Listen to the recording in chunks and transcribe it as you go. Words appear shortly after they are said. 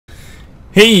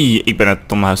Hey, ik ben het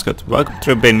Tom Huiskut. Welkom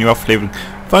terug bij een nieuwe aflevering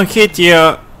van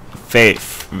GTA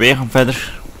 5. Weer gaan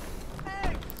verder.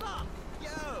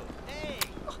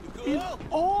 In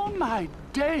all my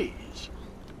days.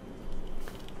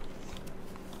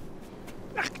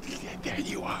 There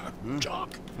you are, Jock.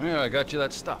 Yeah, I got you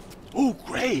that stuff. Oh,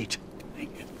 great. Thank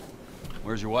you.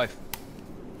 Where's your wife?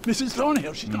 Mrs.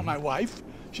 Thornhill, she's not my wife.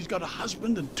 She's got a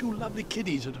husband and two lovely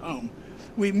kiddies at home.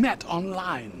 We met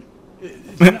online.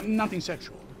 It's nothing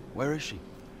sexual. Where is she?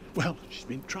 Well, she's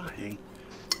been trying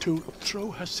to throw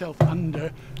herself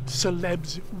under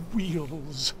celebs'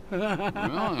 wheels.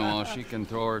 Well, she can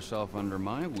throw herself under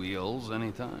my wheels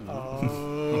anytime.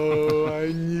 Oh,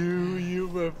 I knew you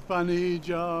were funny,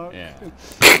 Jock. Yeah.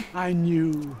 I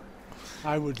knew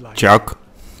I would like Jock.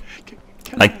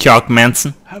 Can Like I Jock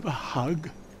Manson. have a hug?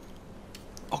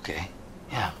 Okay.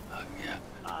 Yeah. Yeah.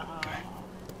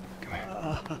 Come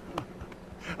here.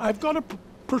 I've got a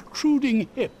protruding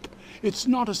hip. It's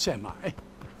not a semi.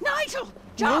 Nigel!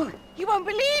 Jock! You won't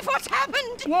believe what's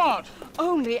happened! What?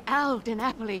 Only Alden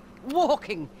Appley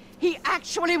walking. He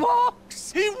actually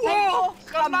walks! He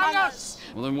walks among us!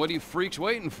 Well, then what are you freaks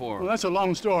waiting for? Well, that's a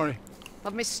long story.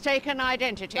 Of mistaken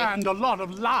identity. And a lot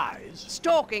of lies.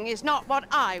 Stalking is not what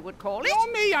I would call it.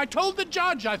 Nor me. I told the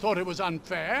judge I thought it was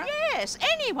unfair. Yes,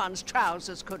 anyone's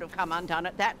trousers could have come undone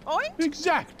at that point.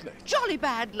 Exactly. Jolly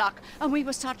bad luck, and we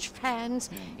were such fans.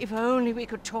 If only we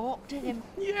could talk to him.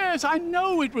 Yes, I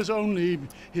know it was only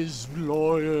his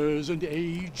lawyers and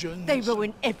agents. They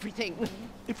ruin everything.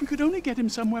 If we could only get him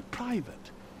somewhere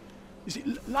private. You see,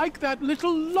 like that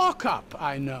little lockup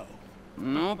I know.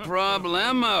 No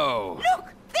problemo.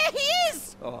 Look! There he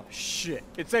is! Oh, shit.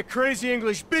 It's that crazy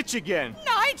English bitch again.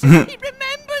 Nigel, he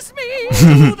remembers me!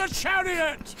 To the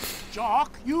chariot!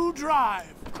 Jock, you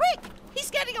drive. Quick! He's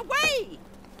getting away!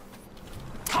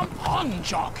 Come on,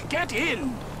 Jock, get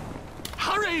in.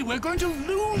 Hurry, we're going to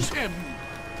lose him.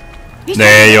 He's There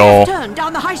taking you a are. turn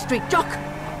down the high street, Jock.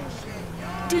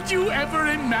 Did you ever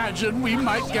imagine we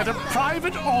might get a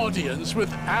private audience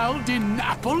with Alden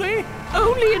Appley?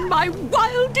 Only in my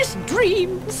wildest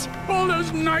dreams. All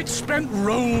those nights spent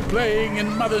role-playing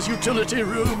in Mother's utility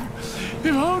room.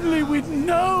 If only we'd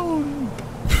known.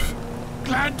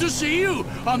 Glad to see you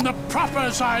on the proper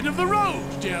side of the road,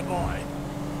 dear boy.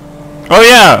 Oh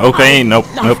yeah, okay, no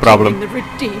Love problem. killing the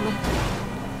Redeemer.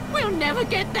 We'll never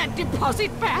get that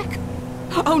deposit back.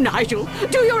 Oh, Nigel,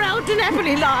 do your Alden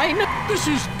Appley line. This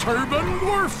is turban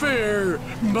warfare,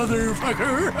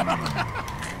 motherfucker.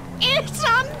 It's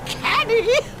uncanny.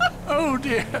 Oh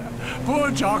dear,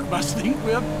 poor Jock must think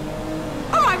we're...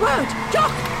 Oh, my word,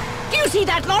 Jock, do you see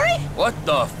that lorry? What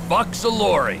the fuck's a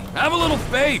lorry? Have a little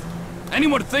faith.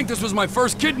 Anyone would think this was my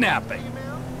first kidnapping.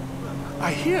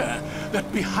 I hear that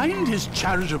behind his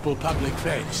charitable public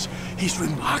face, he's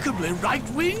remarkably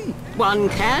right-wing. One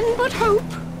can but hope.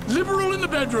 Liberal in the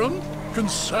bedroom,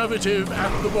 conservative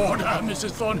at the border,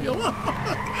 Mrs. Thornhill.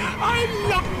 I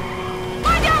love...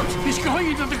 Find out! He's going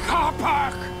into the car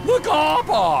park. The car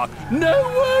park. No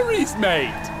worries,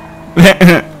 mate.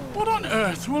 What on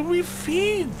earth will we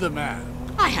feed the man?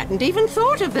 I hadn't even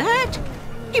thought of that.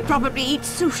 He probably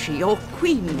eats sushi or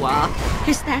quinoa.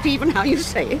 Is that even how you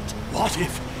say it? What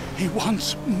if he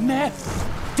wants meth?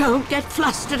 Don't get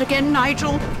flustered again,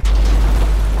 Nigel.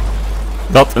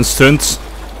 Dat een stunt.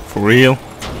 For real.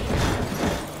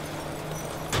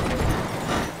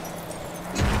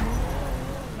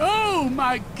 Oh,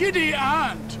 my giddy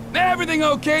aunt. Everything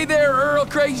okay there, Earl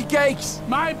Crazy Cakes?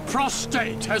 My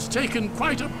prostate has taken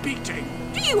quite a beating.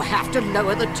 Do you have to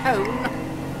lower the tone?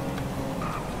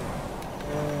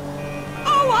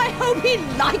 Oh, I hope he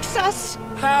likes us.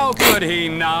 How could he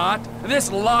not? This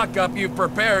lockup you've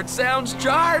prepared sounds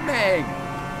charming.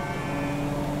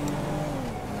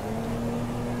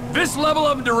 This level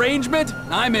of derangement,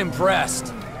 I'm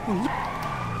impressed.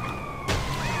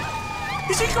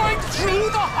 Is he going through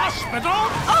the hospital?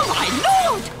 Oh, my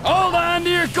lord! Hold on to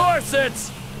your corsets!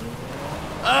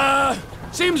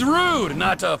 Seems rude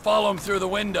not to follow him through the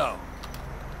window.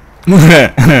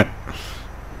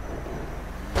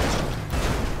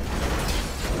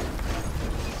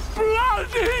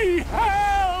 Bloody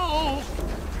hell!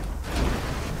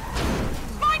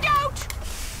 Find out!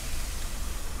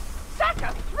 Such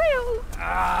a thrill!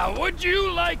 Would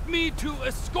you like me to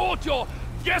escort your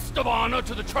guest of honor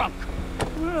to the trunk?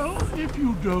 Well, if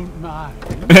you don't mind.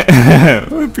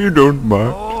 If you don't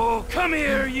mind. Oh, come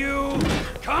here, you!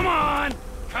 Come on!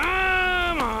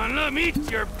 Come on! Let me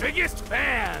meet your biggest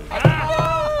fan!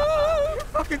 You're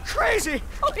fucking crazy!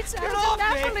 Oh, it's Get off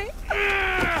Alden me.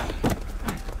 Appley.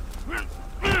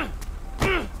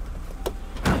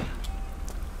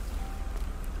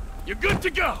 You're good to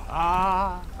go.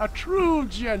 Ah, a true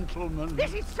gentleman.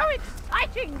 This is so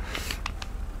exciting!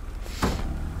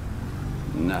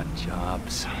 Nut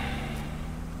jobs.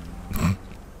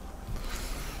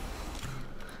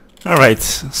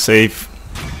 Alright, save.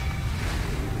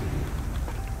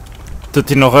 Doet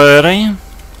hij nog rijden?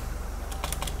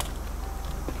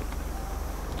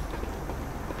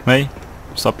 Nee,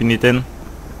 stap je niet in. Ik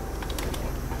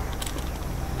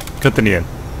kunt er niet in.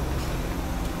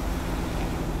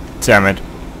 Jammer.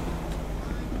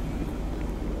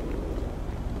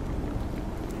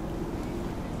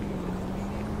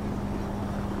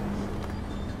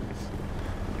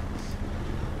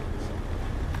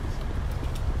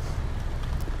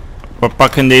 We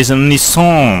pakken deze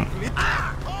Nissan.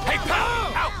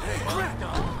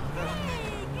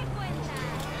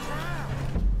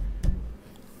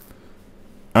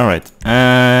 Alright,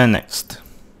 next.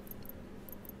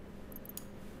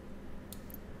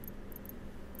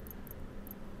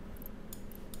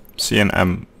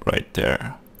 C&M right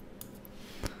there.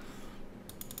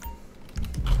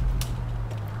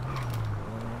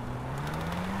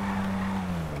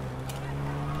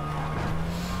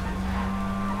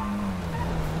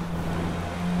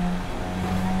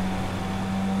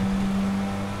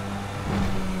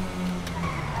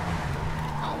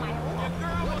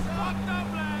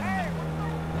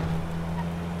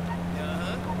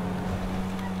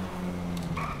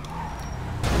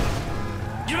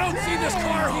 You don't see this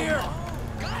car here.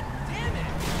 God damn it.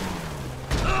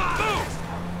 Boom.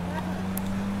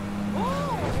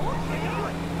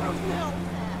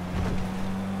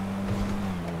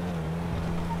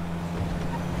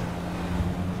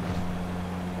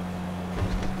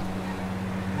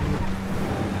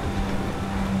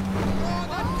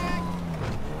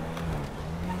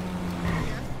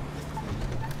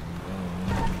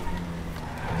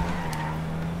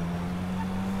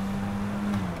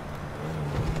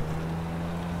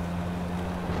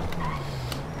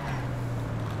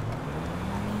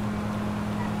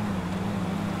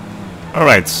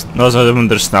 Alright, dan zouden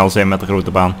we er snel zijn met de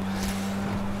grote baan.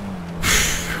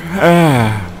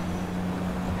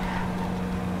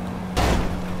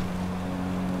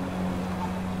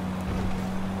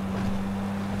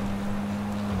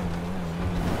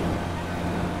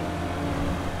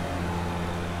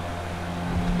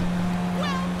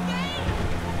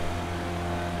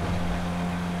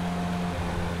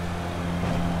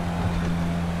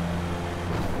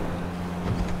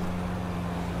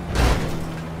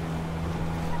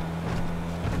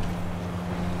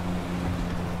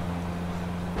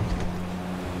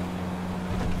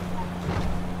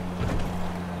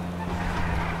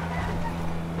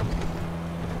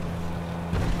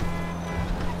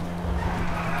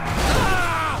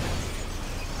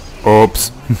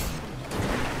 Oeps.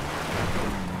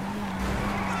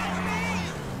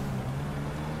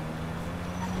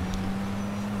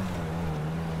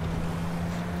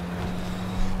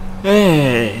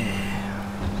 Hey.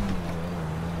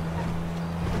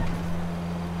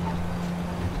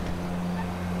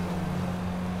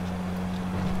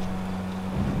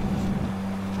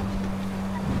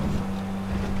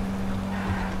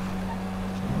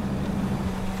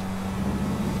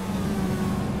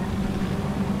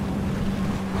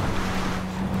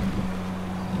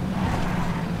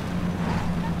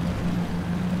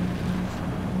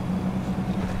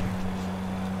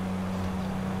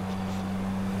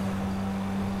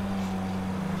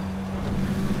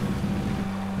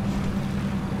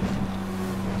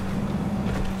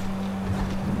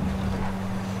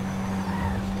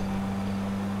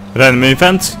 Random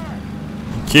event.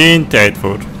 Geen tijd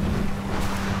voor.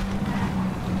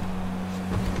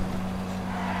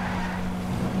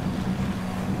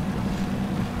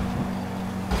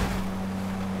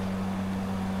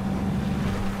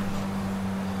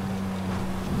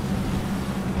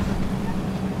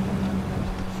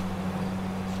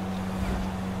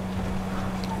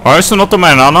 Oh, is er nog op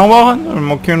mijn aanhangwagen? Dan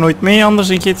maak je nooit mee, anders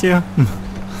in GTA.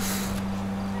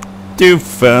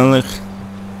 Toevallig.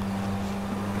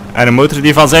 En een motor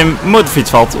die van zijn motorfiets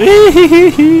valt.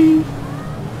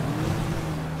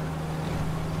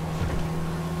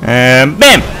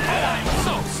 Bam!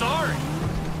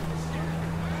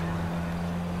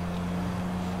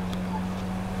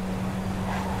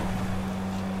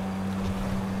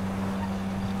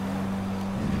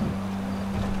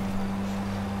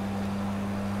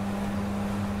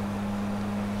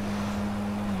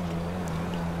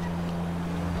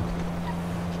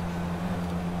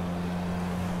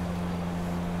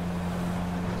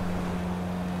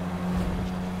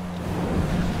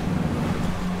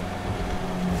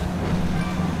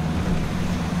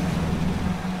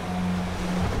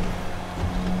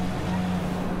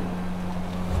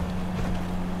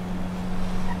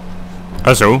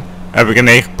 Ah zo, heb ik een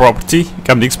eigen property? Ik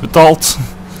heb niks betaald.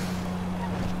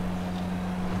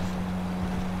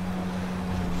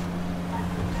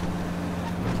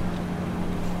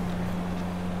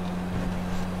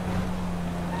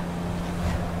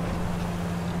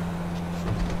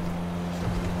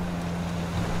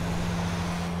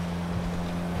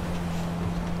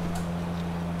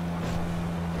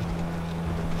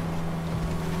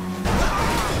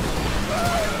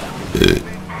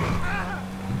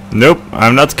 Nope,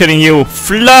 I'm not kidding you.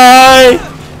 Fly!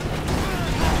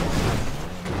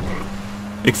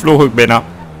 Ik vloog ook bijna.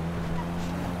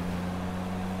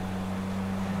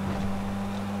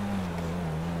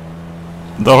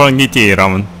 Dat ga ik niet hier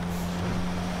rammen.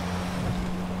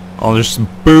 Anders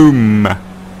boom.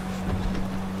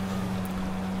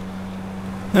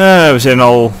 We zijn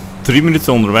al 3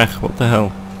 minuten onderweg. What the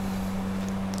hell.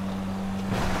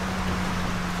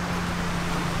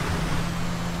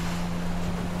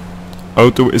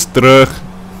 Auto is terug.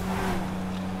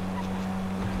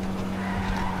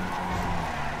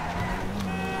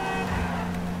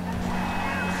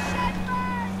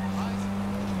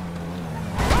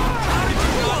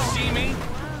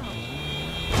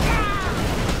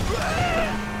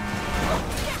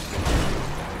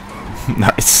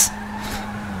 Nice.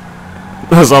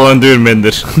 Dat is al een duur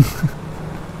minder.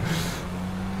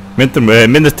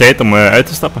 minder tijd om uit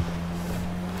te stappen.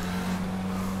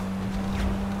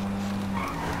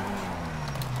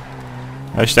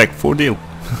 Hashtag voordeel.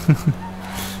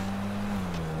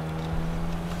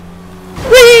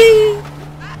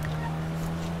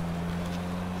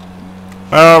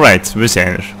 Alright, we zijn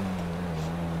er.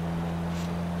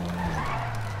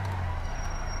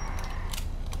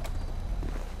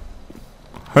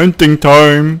 Hunting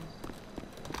time.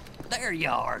 There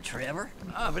you are, Trevor.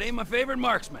 Ah, but ain't my favorite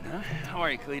marksman, huh? How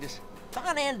are you, Cletus?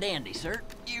 Fine and dandy, sir.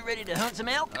 You ready to hunt some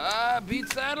elk?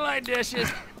 Beat satellite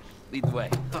dishes. Lead the way.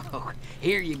 Oh,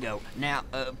 here you go. Now,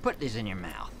 put this in your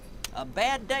mouth. A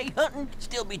bad day hunting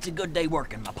still beats a good day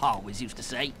working, my pa always used to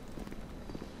say.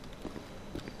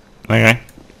 Okay.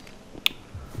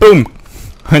 Boom!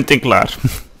 Hunting klaar.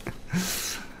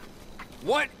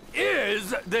 What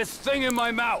is this thing in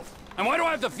my mouth? And why do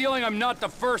I have the feeling I'm not the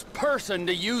first person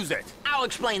to use it? I'll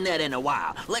explain that in a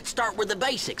while. Let's start with the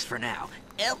basics for now.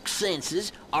 Elk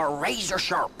senses are razor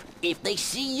sharp. If they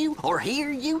see you or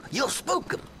hear you, you'll spook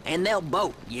them. And they'll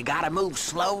bolt. You gotta move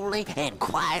slowly and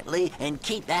quietly and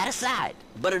keep that aside.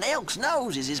 But an elk's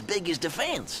nose is as big as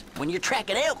defense. When you're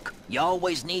tracking elk, you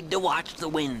always need to watch the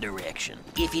wind direction.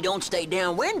 If you don't stay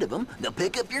downwind of them, they'll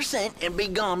pick up your scent and be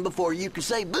gone before you can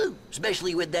say boo.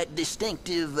 Especially with that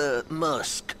distinctive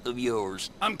musk of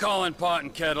yours. I'm calling pot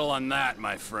and kettle on that,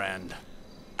 my friend.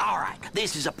 Alright,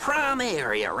 this is a prime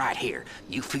area right here.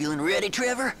 You feeling ready,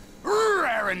 Trevor?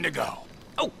 Raring to go.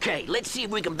 Okay, let's see if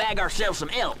we can bag ourselves some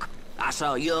elk. I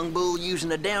saw a young bull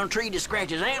using a down tree to scratch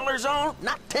his antlers on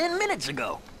not 10 minutes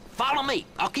ago. Follow me.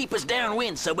 I'll keep us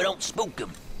downwind so we don't spook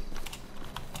him.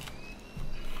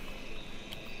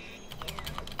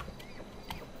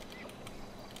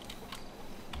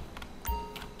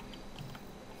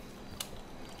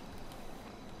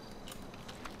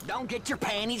 Don't get your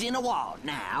panties in a wad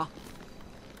now.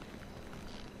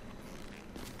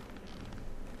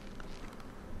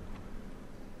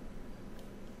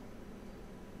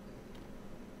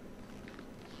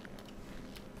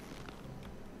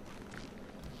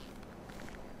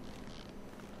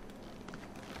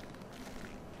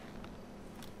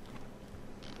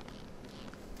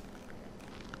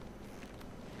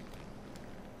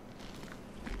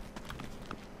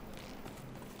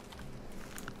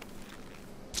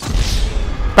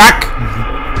 Pak!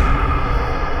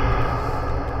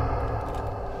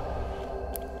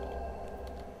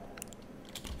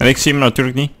 En ik zie hem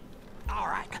natuurlijk niet.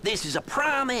 Alright, this is a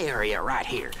prime area right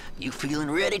here. You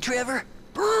feeling ready, Trevor?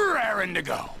 Raring to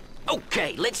go.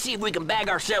 Okay, let's see if we can bag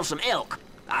ourselves some elk.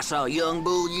 I saw a young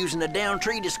bull using a down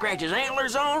tree to scratch his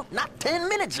antlers on not 10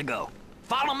 minutes ago.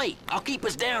 Follow me. I'll keep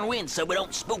us downwind so we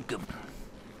don't spook him.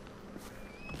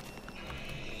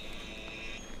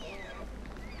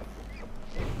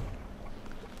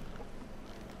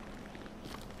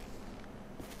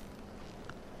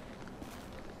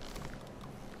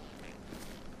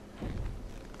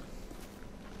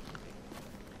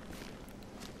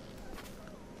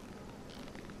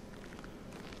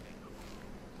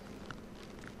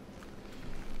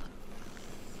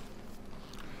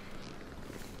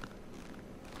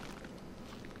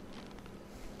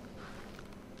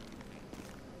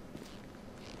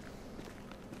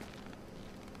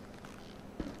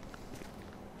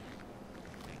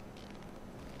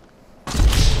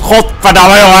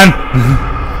 Godverdamme, jongen!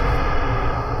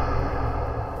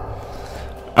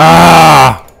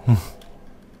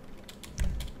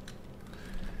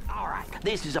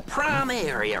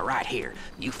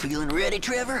 You feeling ready,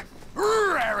 Trevor?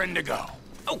 Raring to go.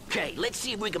 Okay, let's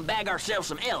see if we can bag ourselves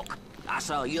some elk. I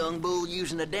saw a young bull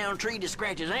using a down tree to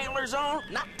scratch his antlers on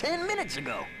not 10 minutes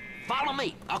ago. Follow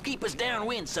me. I'll keep us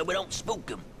downwind so we don't spook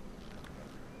him.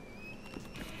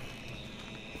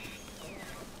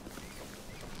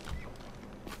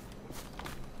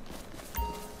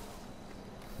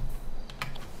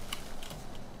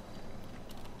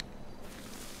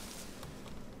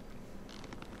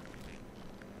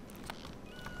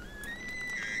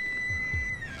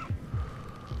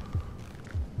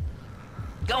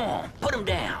 Go on, put him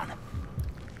down.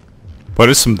 Waar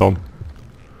is hem dan?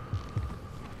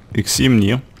 Ik zie hem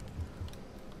niet.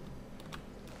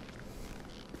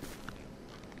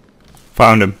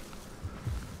 Found him.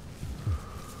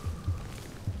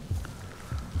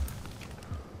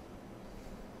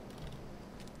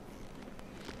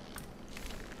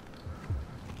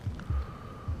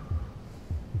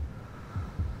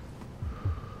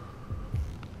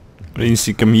 Alleen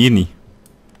zie ik hem hier niet.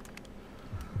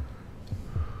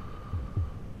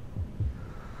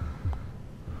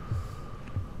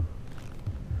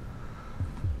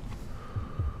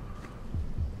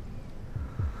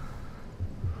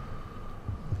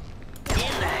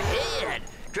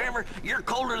 Trevor, you're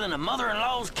colder than a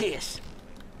mother-in-law's kiss.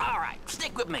 All right,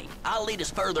 stick with me. I'll lead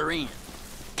us further in.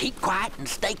 Keep quiet and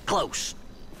stay close.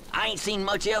 I ain't seen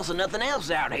much else and nothing else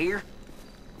out here.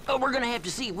 But we're gonna have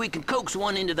to see if we can coax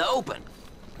one into the open.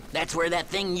 That's where that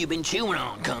thing you've been chewing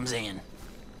on comes in.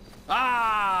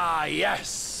 Ah,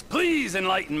 yes. Please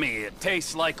enlighten me. It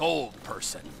tastes like old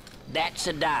person. That's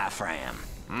a diaphragm.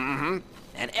 Mm-hmm.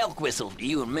 An elk whistle to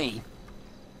you and me.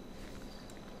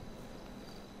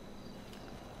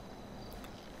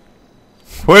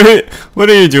 What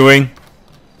are you doing?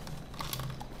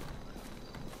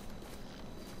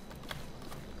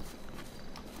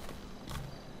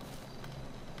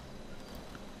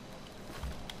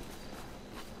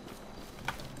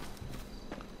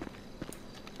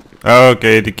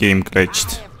 Okay, the game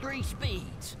glitched. I have 3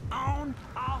 speeds. On,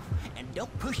 off, and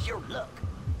don't push your luck.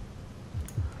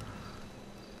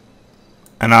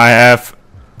 And I have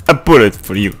a bullet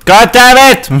for you. God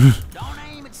damn it! Don't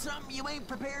aim at something you ain't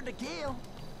prepared to kill.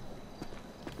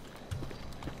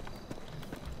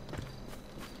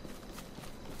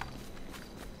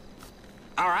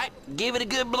 Alright, give it a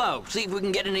good blow. See if we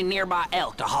can get any nearby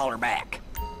elk to holler back.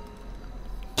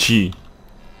 Gee.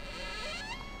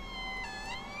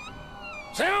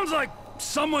 Sounds like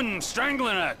someone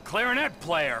strangling a clarinet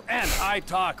player, and I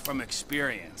talk from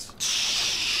experience.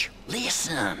 Shh!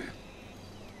 Listen.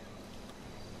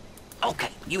 Okay,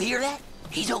 you hear that?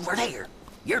 He's over there.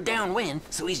 You're downwind,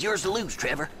 so he's yours to lose,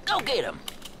 Trevor. Go get him.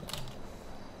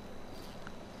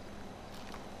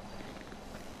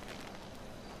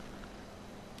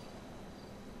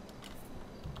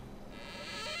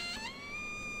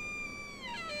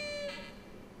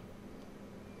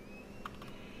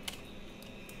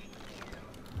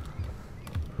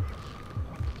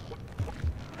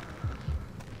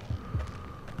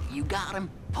 You got him.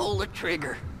 Pull the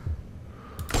trigger.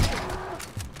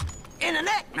 In the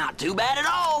neck, not too bad at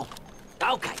all.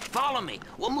 Okay, follow me.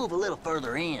 We'll move a little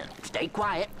further in. Stay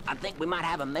quiet. I think we might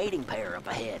have a mating pair up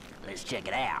ahead. Let's check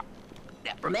it out.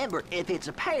 Now, remember, if it's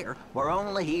a pair, we're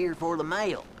only here for the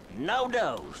male. No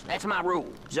does. That's my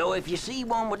rule. So if you see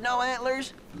one with no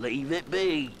antlers, leave it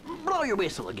be. Blow your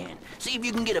whistle again. See if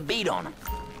you can get a beat on them.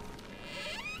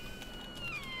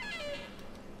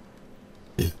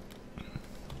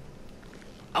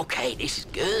 Okay, this is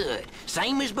good.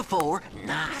 Same as before,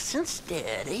 nice and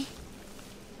steady.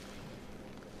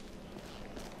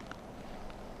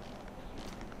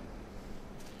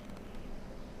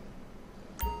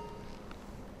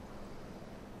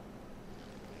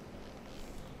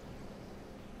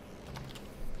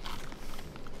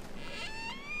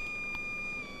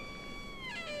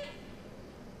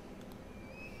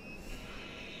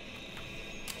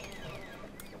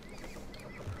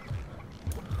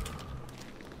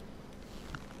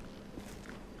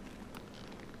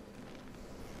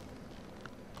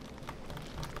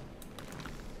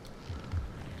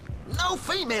 No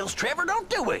females, Trevor, don't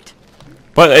do it.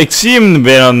 Maar ik zie hem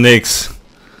bijna niks.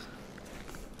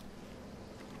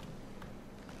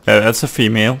 Yeah, that's a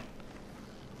female.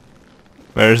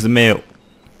 Where's the male?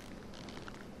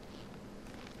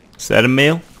 Is that a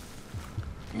male?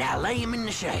 Now lay him in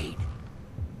the shade.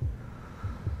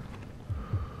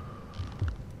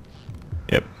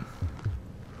 Yep.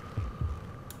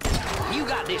 You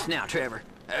got this now, Trevor.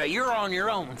 You're on your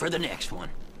own for the next one.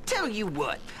 Tell you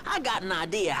what, I got an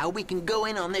idea how we can go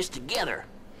in on this together.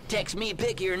 Text me a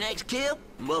pic of your next kill,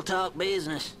 and we'll talk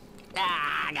business.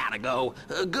 I gotta go.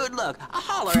 Good luck. I'll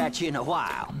holler at you in a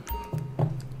while.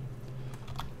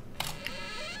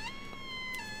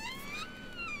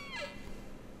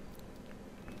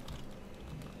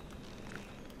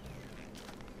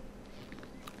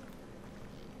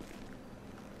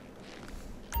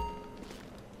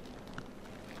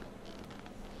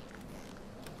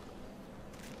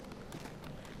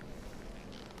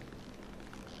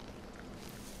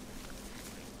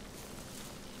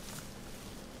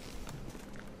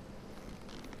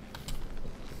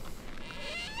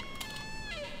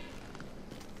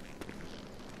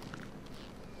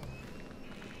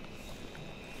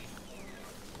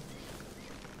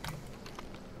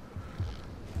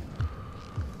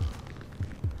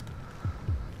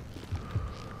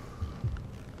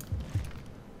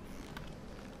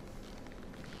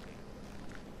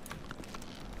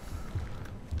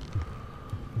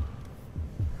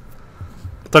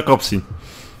 Tak optie.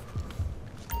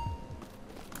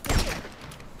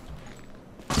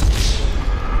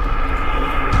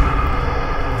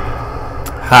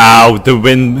 Auw,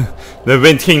 de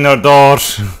wind ging naar daar.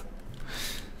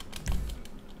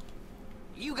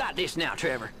 You got this now,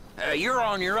 Trevor. You're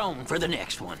on your own for the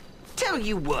next one. Tell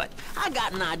you what, I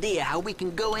got an idea how we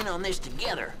can go in on this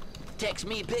together. Text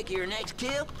me pick your next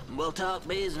kill, and we'll talk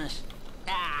business.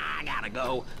 I gotta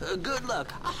go. Good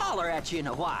luck. I'll holler at you in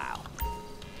a while.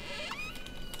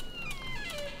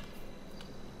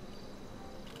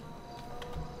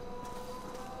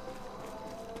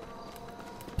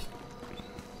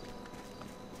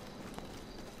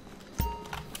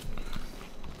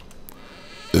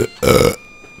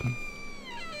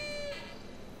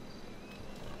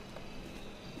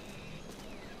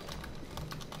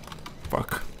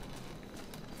 Fuck.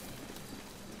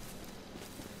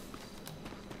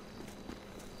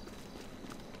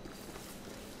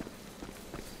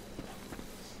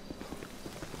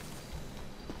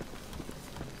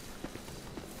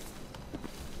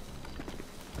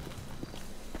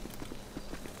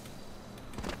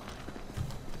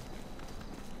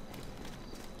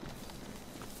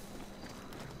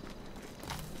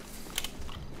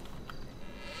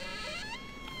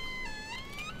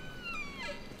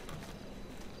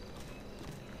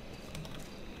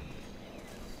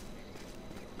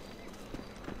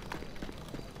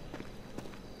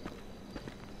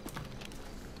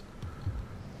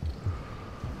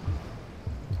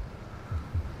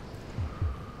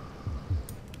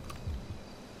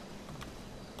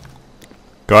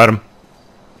 Got him.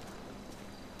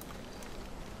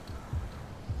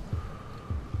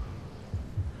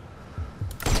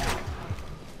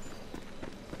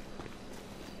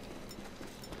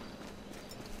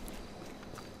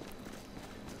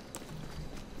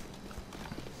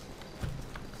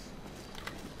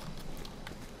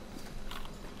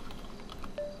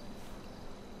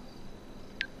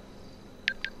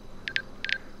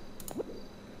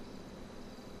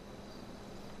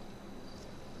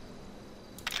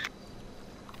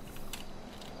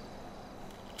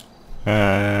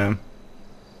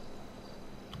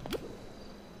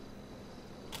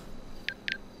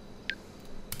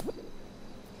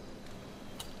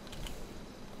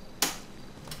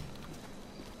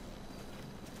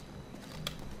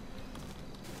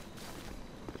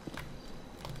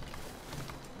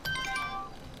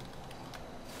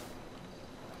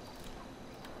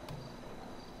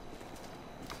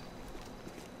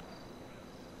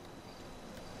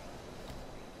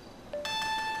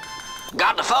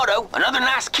 Got the photo, another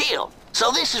nice kill.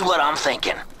 So this is what I'm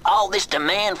thinking. All this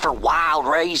demand for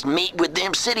wild-raised meat with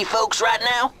them city folks right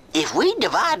now? If we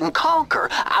divide and conquer,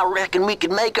 I reckon we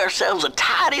could make ourselves a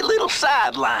tidy little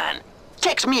sideline.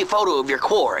 Text me a photo of your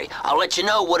quarry. I'll let you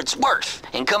know what it's worth,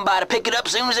 and come by to pick it up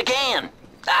soon as I can.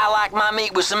 I like my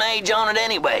meat with some age on it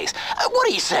anyways. What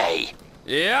do you say?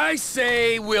 Yeah, I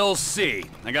say we'll see.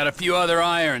 I got a few other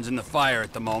irons in the fire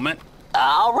at the moment.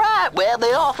 All right, well,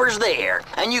 the offer's there,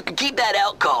 and you can keep that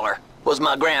elk collar. Was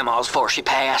my grandma's before she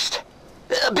passed.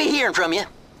 Be hearing from you.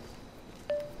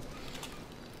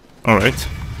 All right.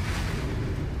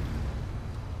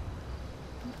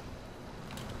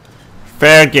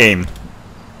 Fair game.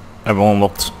 Hebben we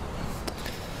unlocked.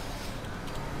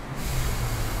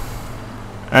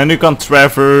 En nu kan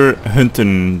Trevor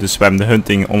hunten, dus we hebben de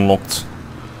hunting unlocked.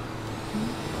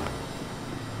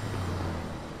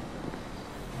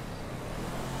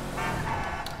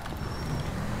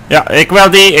 Ja, ik wil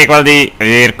die.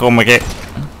 Hier kom ik.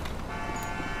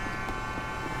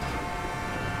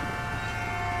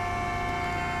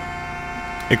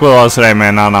 Ik wil wel eens rijden met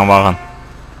een aanhangwagen.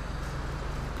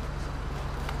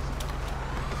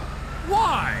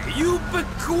 Why? You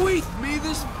bequeathed me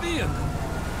this vehicle.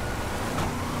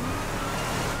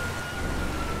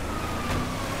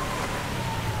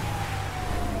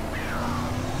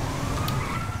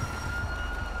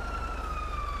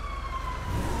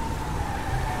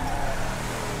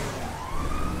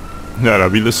 Ja,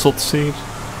 dat wielen zot zeker.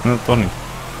 Nee, toch niet.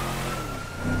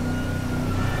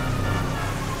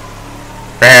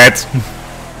 Bad.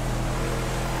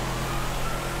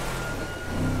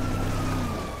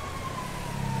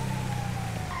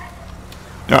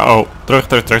 Ja, oh. Terug.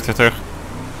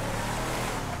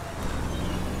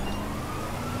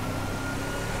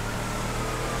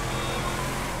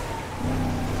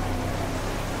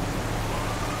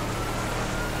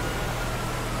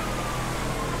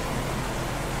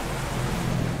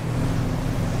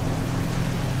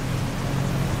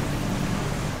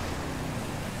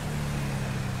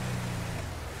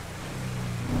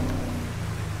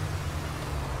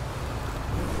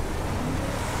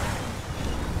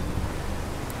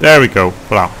 There we go.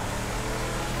 Voilà.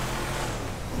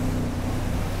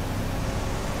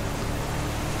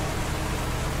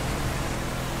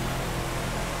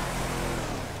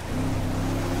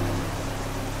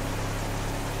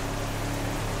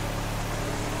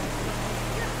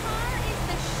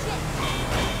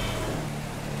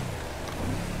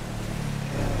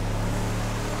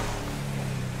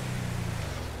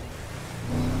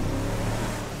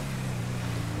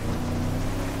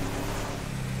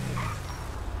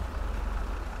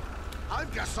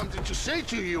 I've got something to say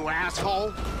to you,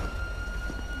 asshole.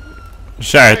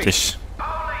 Ja, het is.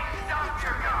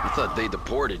 I thought they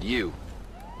deported you.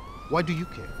 Why do you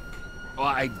care? Well,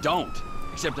 I don't.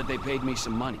 Except that they paid me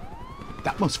some money.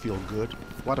 That must feel good.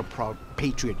 What a proud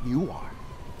patriot you are.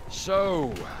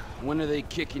 So, when are they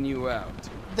kicking you out?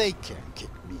 They can't kick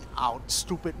me out,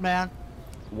 stupid man.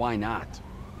 Why not?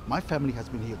 My family has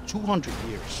been here 200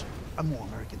 years. I'm more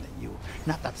American than you.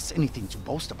 Not that it's anything to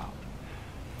boast about.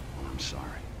 I'm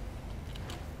sorry.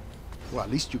 Well, at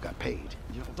least you got paid.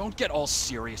 You know, don't get all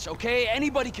serious, okay?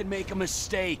 Anybody can make a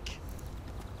mistake.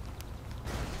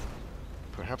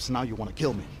 Perhaps now you want to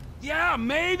kill me. Yeah,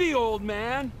 maybe, old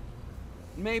man.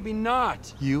 Maybe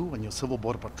not. You and your Civil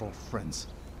Border Patrol friends,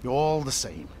 you're all the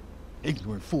same.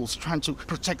 Ignorant fools trying to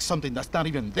protect something that's not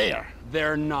even there.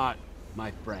 They're not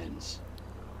my friends.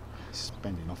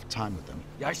 Spend enough time with them.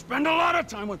 Yeah, I spend a lot of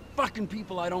time with fucking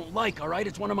people I don't like, alright?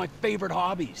 It's one of my favorite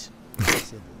hobbies.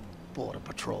 Civil Border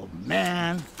Patrol,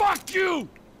 man. Fuck you!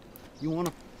 You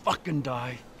wanna fucking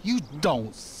die? You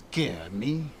don't scare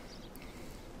me.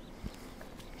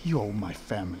 You owe my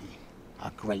family a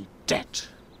great debt.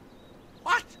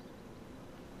 What?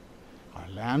 Our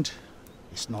land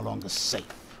is no longer safe.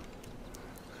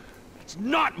 It's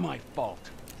not my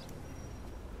fault.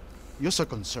 You're so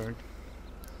concerned.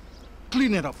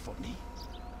 Clean it up for me.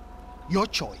 Your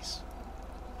choice.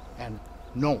 And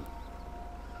no,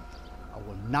 I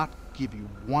will not give you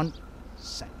 1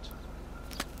 cent.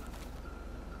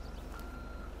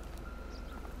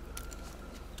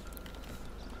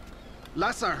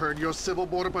 Last I heard, your Civil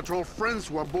Border Patrol friends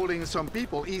were bullying some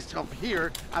people east of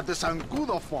here at the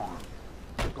Sangudo farm.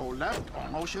 Go left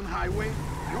on Ocean Highway,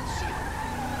 you'll see them.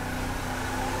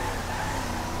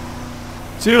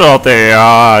 Zie je dat?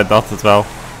 Ja, ik dacht het wel.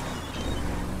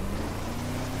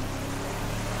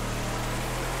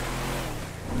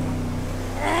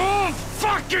 Oh,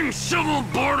 fucking Civil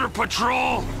Border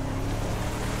Patrol!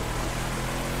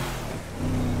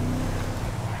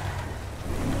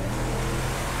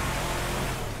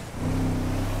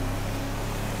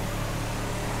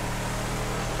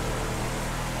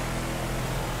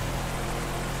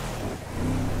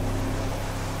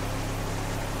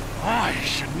 I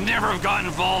should never have got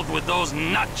involved with those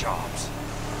nut jobs.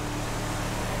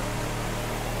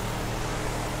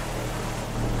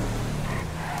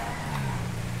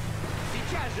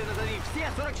 Сейчас же назови все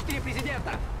 44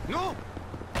 президента! Ну!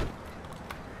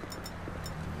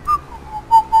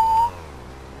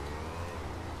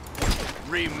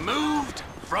 Removed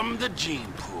from the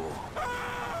gene pool.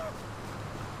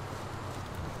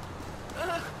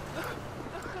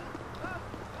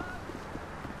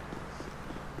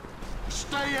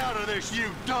 Stay out of this, you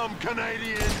dumb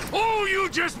Canadian! Oh, you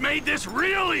just made this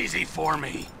real easy for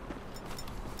me.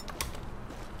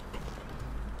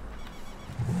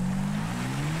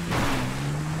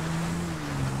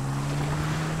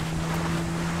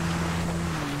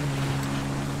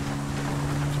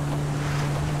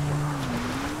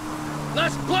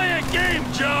 Let's play a game,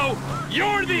 Joe!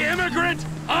 You're the immigrant,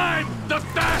 I'm the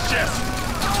fascist!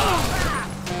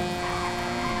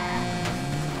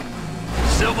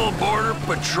 Civil Border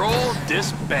Patrol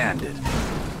disbanded.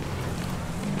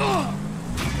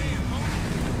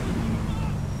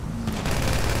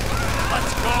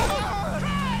 Let's go!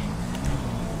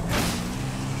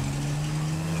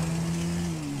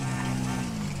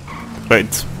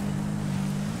 Right.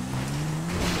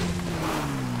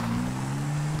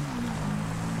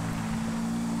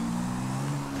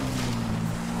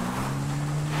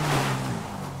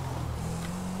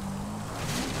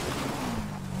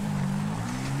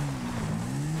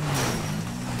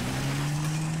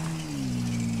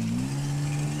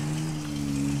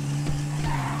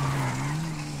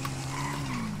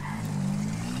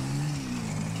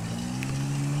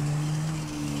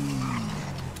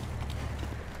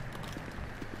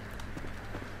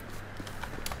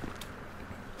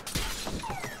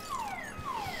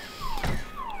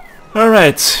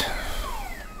 Alright.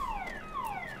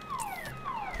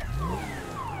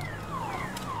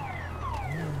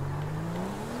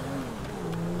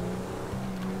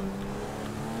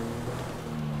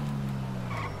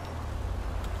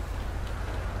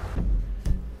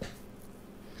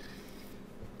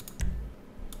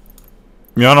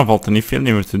 Ja, dan valt er niet veel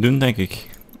meer te doen, denk ik.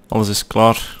 Alles is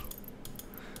klaar.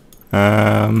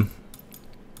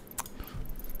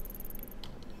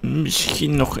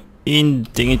 Misschien nog één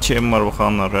dingetje, maar we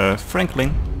gaan naar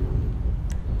Franklin.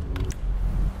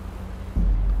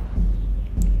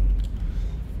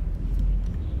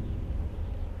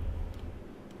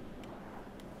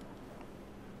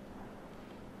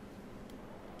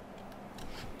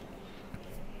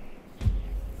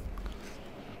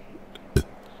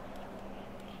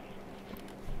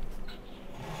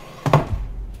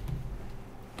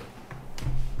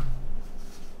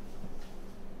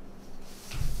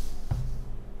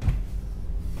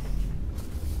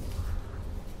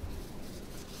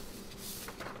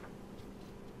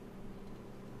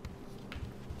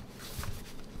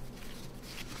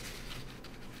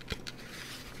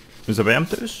 Is dat bij hem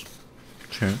thuis?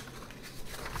 Tja.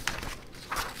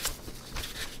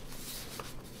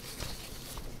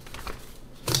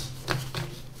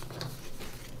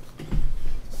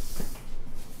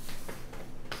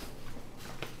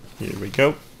 Here we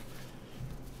go.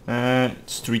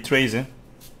 It's 3 trays, hè?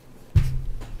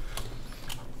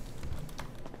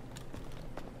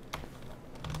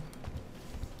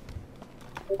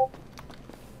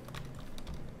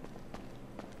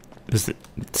 Dus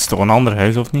het is toch een ander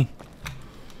huis, of niet?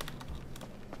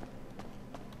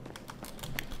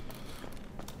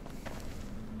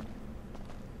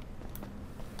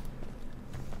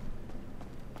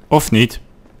 Of niet?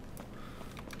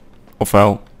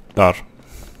 Ofwel, daar.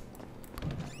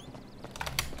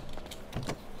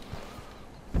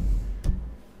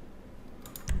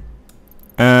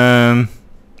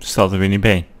 Staat er weer niet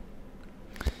bij.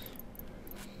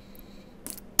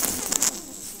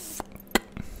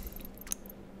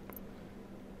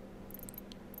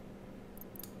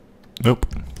 Nope.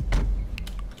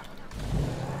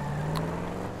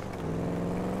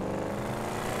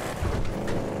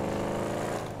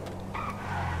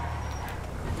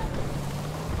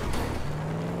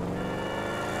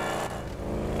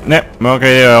 Nee, maar oké,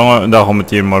 jongen, daar gaan we het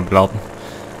hier maar belaten.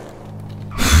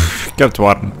 Ik heb het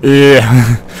warm. Yeah.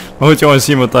 Maar goed jongens,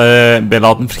 zien we het bij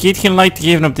laten. Vergeet geen like te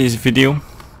geven op deze video.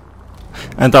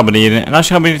 En te abonneren. En als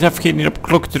je abonneert hebt, vergeet niet op de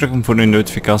klok te drukken voor een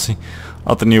notificatie.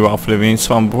 Als er nieuwe afleveringen is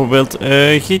van bijvoorbeeld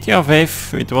GTA 5.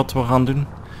 Weet je wat we gaan doen?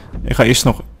 Ik ga eerst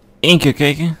nog 1 keer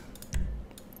kijken.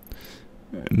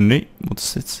 Nee, wat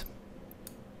is dit?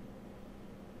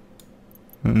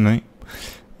 Nee.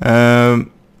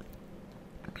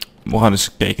 We gaan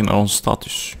eens kijken naar onze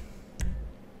status.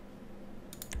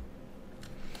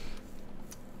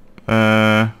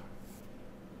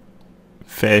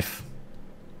 5.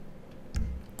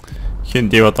 Geen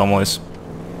idee wat het allemaal is.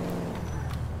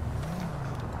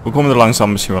 We komen er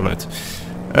langzaam misschien wel uit.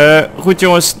 Goed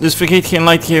jongens, dus vergeet geen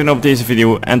like te geven op deze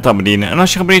video en te abonneren. En als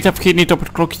je geabonneerd hebt, vergeet niet op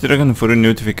het klokje te drukken voor een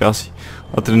notificatie.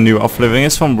 Dat er een nieuwe aflevering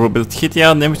is van bijvoorbeeld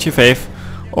GTA nummertje 5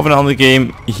 of een andere game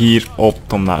hier op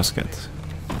Tom Naasket.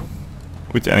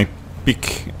 Goed, en ik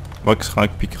piek. Welke ga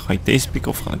ik pieken? Ga ik deze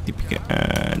pieken of ga ik die pieken?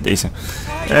 Deze.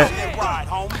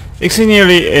 Ik zie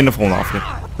jullie in de volgende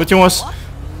aflevering. Goed jongens,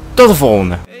 tot de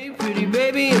volgende. Pretty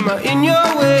baby, am I in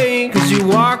your way? Cause you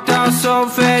walked out so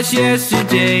fast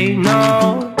yesterday.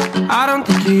 No, I don't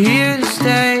think you're here to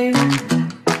stay.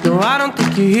 No, I don't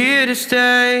think you're here to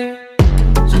stay.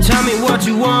 So tell me what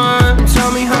you want,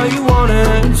 tell me how you want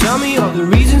it. Tell me all the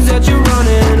reasons that you're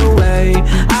running away.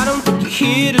 I don't think you're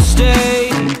here to stay.